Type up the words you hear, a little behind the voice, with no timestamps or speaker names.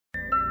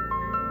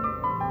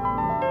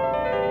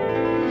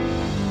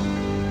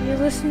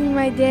listening to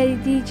my daddy,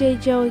 DJ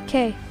Joey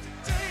K.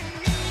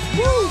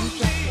 Woo!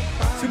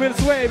 2 minutes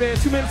away, man.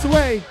 2 minutes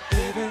away.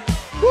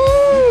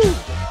 Woo!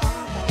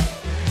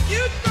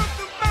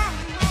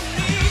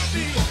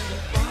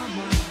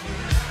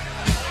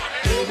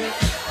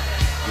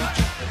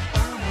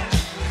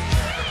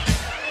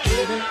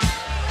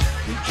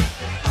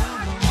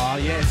 Oh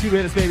yeah, 2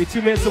 minutes, baby.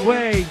 2 minutes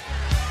away.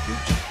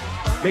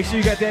 Make sure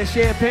you got that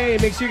champagne.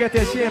 Make sure you got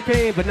that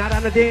champagne, but not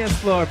on the dance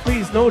floor.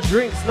 Please, no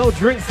drinks. No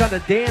drinks on the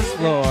dance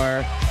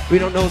floor. We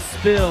don't know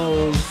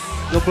spills.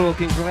 No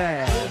broken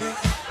glass.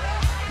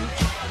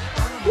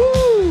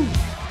 Woo! Woo!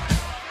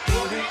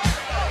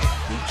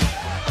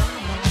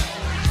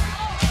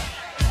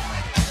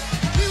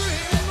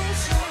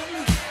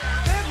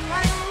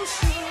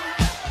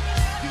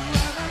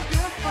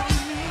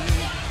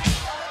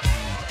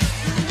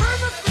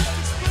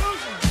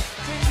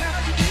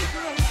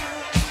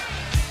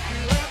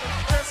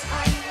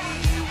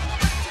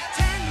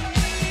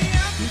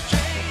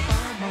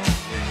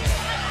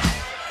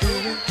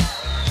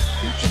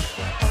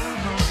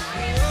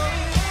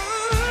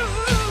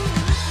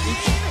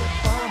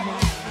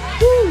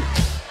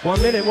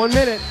 1 minute, 1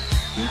 minute.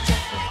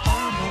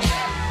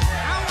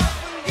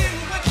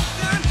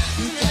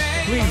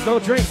 Please, no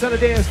drinks on the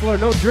dance floor.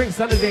 No drinks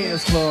on the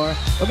dance floor.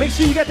 But make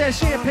sure you got that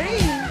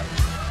champagne.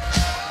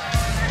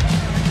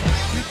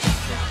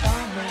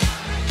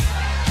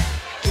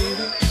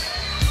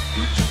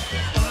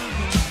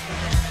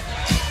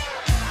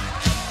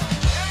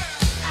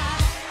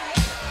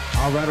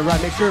 All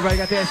right. Make sure everybody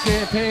got that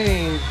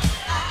champagne.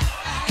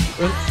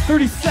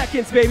 30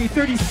 seconds, baby.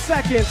 30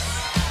 seconds.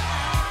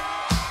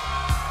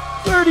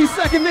 30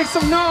 seconds. Make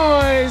some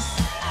noise.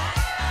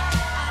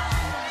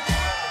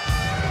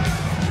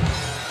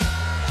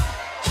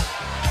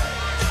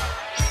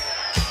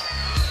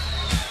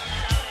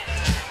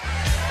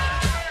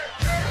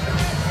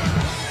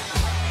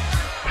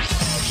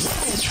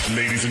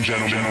 Ladies and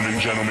gentlemen, are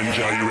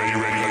you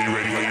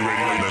ready?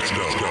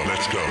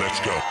 Let's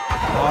go.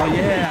 Oh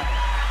yeah.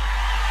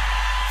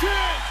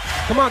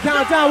 Come on,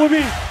 count down with me.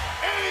 8,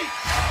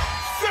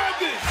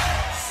 7,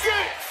 6,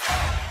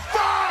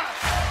 5,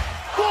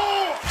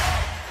 4,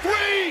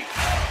 3,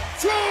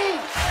 2,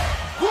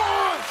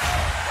 1.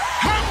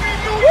 Happy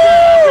New Year,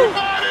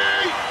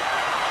 everybody!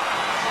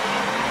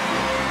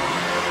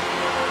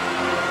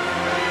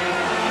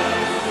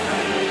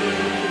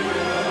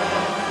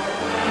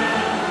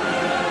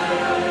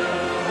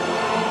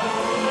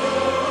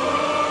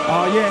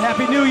 Oh yeah,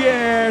 Happy New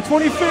Year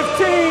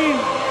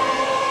 2015.